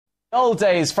Old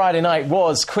days Friday night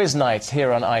was quiz night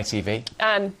here on ITV.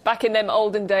 And back in them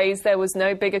olden days, there was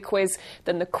no bigger quiz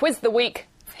than the Quiz of the Week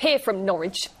here from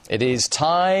Norwich. It is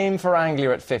time for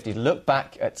Anglia at 50 to look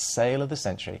back at Sale of the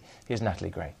Century. Here's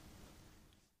Natalie Gray.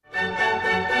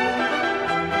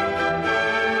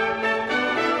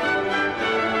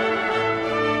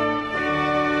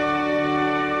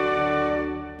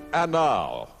 And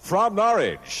now, from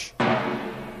Norwich,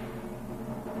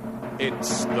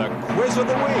 it's the Quiz of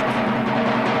the Week.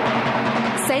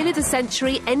 Sale of the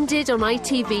Century ended on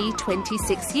ITV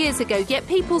 26 years ago, yet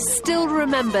people still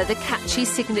remember the catchy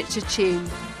signature tune.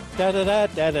 Da da da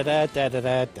da da da da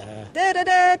da da Da da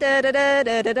da da da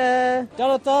da da da da da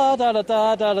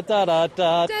da da da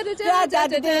da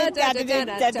da da da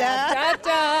da da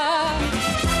da.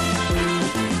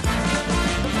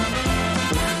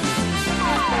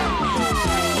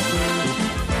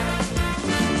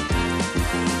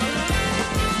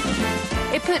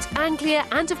 It put Anglia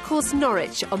and, of course,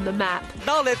 Norwich on the map.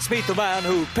 Now let's meet the man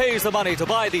who pays the money to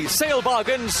buy these sale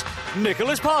bargains,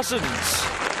 Nicholas Parsons.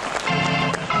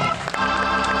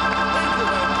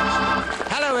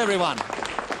 Hello, everyone.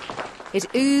 It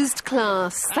oozed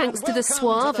class, thanks to the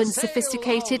suave and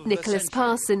sophisticated Nicholas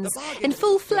Parsons. In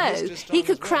full flow, he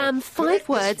could cram 5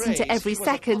 words into every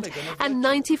second and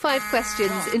 95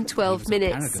 questions in 12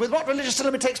 minutes. With what religious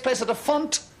ceremony takes place at a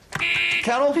font?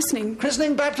 Carol? Christening.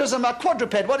 Christening, baptism, a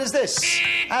quadruped. What is this?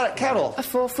 Carol? A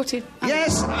 4-footed.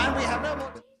 Yes, and we have no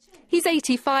more... He's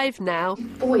 85 now.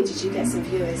 Boy, did you get some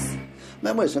viewers.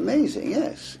 That was amazing,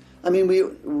 yes. I mean, we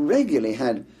regularly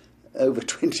had over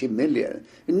 20 million.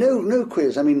 No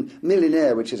quiz. I mean,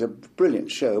 Millionaire, which is a brilliant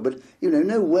show, but, you know,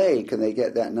 no way can they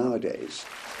get that nowadays.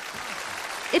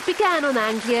 It began on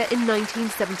Anglia in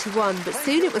 1971, but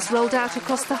soon it was rolled out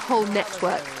across the whole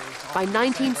network. By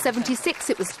 1976,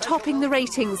 it was topping the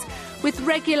ratings, with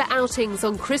regular outings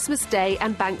on Christmas Day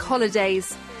and bank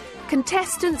holidays.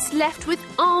 Contestants left with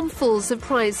armfuls of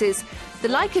prizes, the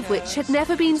like of which had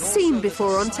never been seen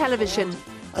before on television.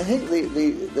 I think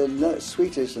the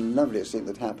sweetest and loveliest thing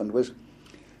that happened was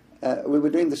we were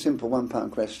doing the simple £1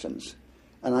 questions,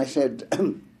 and I said,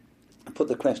 I put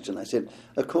the question, I said,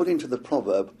 according to the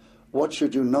proverb, what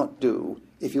should you not do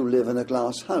if you live in a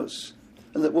glass house?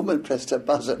 And the woman pressed her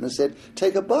buzzer and said,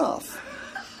 take a bath.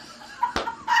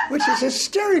 Which is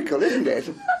hysterical, isn't it?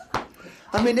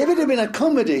 I mean, if it had been a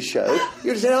comedy show,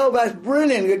 you'd say, oh, that's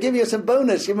brilliant, we'll give you some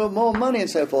bonus, give you more money and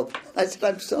so forth. I said,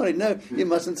 I'm sorry, no, you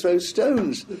mustn't throw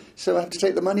stones, so I have to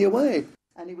take the money away.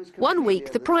 One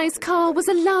week, the prize car was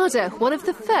a Lada, one of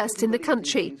the first in the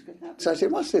country. So I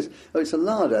said, what's this? Oh, it's a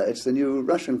Lada, it's the new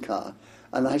Russian car.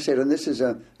 And I said, and this is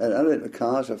an electric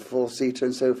car, it's a 4-seater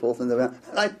and so forth. And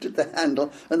I did the handle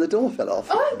and the door fell off.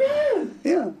 Oh, no!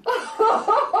 Yeah.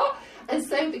 And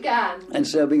so began. And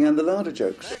so began the Lada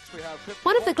jokes.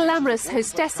 One of the glamorous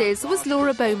hostesses was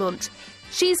Laura Beaumont.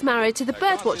 She's married to the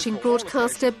birdwatching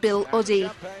broadcaster Bill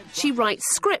Oddie. She writes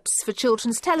scripts for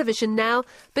children's television now,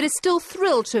 but is still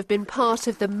thrilled to have been part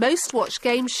of the most-watched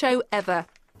game show ever.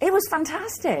 It was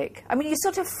fantastic. I mean, you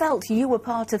sort of felt you were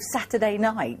part of Saturday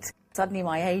night. Suddenly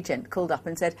my agent called up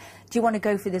and said, do you want to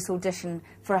go for this audition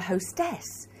for a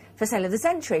hostess for Sale of the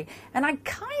Century? And I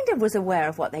kind of was aware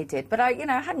of what they did, but I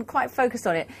hadn't quite focused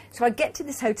on it. So I get to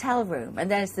this hotel room, and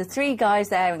there's the 3 guys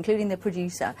there, including the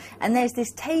producer, and there's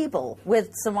this table with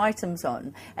some items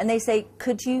on, and they say,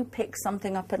 could you pick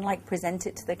something up and, like, present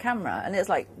it to the camera? And it's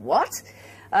like, what?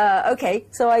 OK,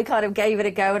 so I kind of gave it a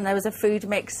go, and there was a food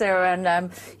mixer and,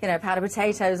 powder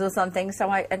potatoes or something. So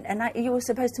you were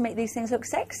supposed to make these things look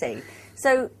sexy.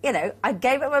 So, I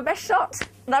gave it my best shot.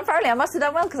 And apparently I must have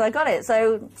done well because I got it.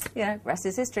 So, rest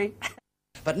is history.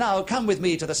 But now come with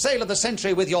me to the Sale of the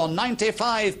Century with your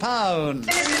 £95.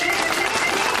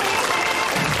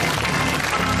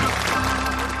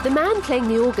 The man playing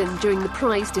the organ during the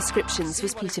prize descriptions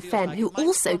was Peter Fenn, who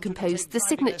also composed the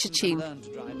signature tune.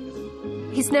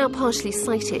 He's now partially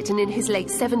sighted and in his late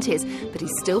 70s, but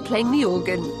he's still playing the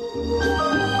organ.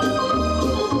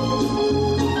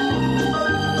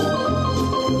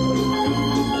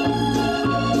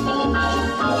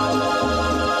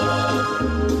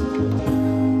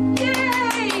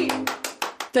 Yay!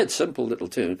 Dead simple little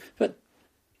tune, but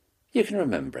you can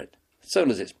remember it. As soon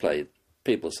as it's played,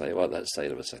 people say, well, that's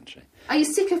Sale of a Century. Are you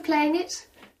sick of playing it?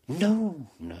 No.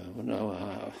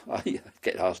 I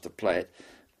get asked to play it.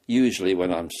 Usually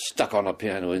when I'm stuck on a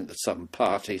piano in some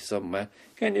party somewhere.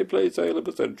 Can you play Sale of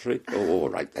a Century? Oh, all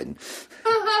right then.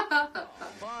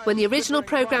 When the original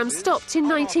programme stopped in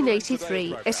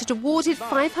 1983, it had awarded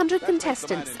 500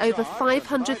 contestants over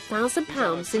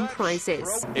 £500,000 in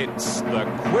prizes. It's the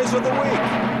Quiz of the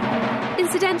Week.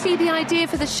 Incidentally, the idea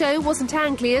for the show wasn't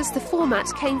Anglia's, the format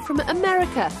came from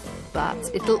America. But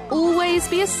it'll always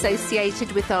be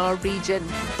associated with our region.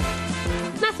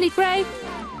 Natalie Gray,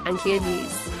 Anglia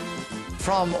News.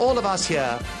 From all of us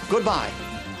here, goodbye.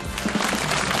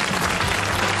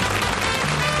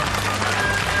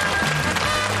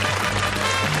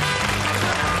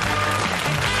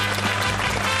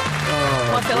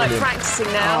 I feel like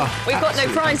practising now. We've got no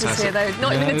prizes fantastic. here, though.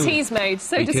 Not even a tea's made.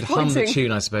 So we could hum disappointing. the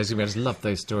tune, I suppose. We just love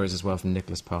those stories as well from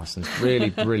Nicholas Parsons.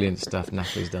 Really brilliant stuff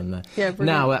Natalie's done there. Yeah, brilliant.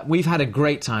 Now, we've had a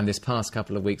great time this past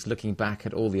couple of weeks looking back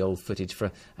at all the old footage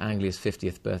for Anglia's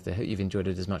 50th birthday. I hope you've enjoyed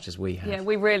it as much as we have. Yeah,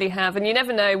 we really have. And you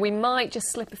never know, we might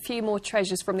just slip a few more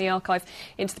treasures from the archive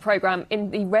into the programme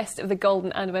in the rest of the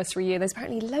golden anniversary year. There's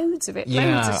apparently loads of it.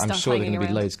 Yeah, loads of stuff I'm sure there are going to be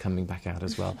around. loads coming back out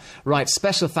as well. Right,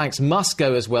 special thanks must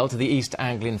go as well to the East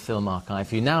Anglian Film Archive,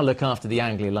 who now look after the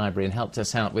Anglia Library and helped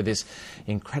us out with this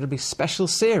incredibly special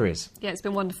series. Yeah, it's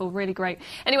been wonderful, really great.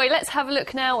 Anyway, let's have a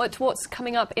look now at what's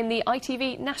coming up in the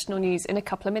ITV National News in a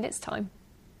couple of minutes' time.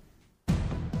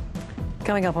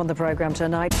 Coming up on the programme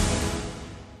tonight.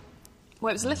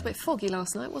 Well, it was a little bit foggy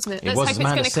last night, wasn't it? It was, as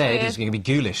Amanda said, it was going to be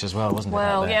ghoulish as well, wasn't it?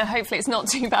 Well, yeah, hopefully it's not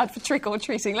too bad for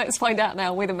trick-or-treating. Let's find out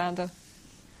now with Amanda.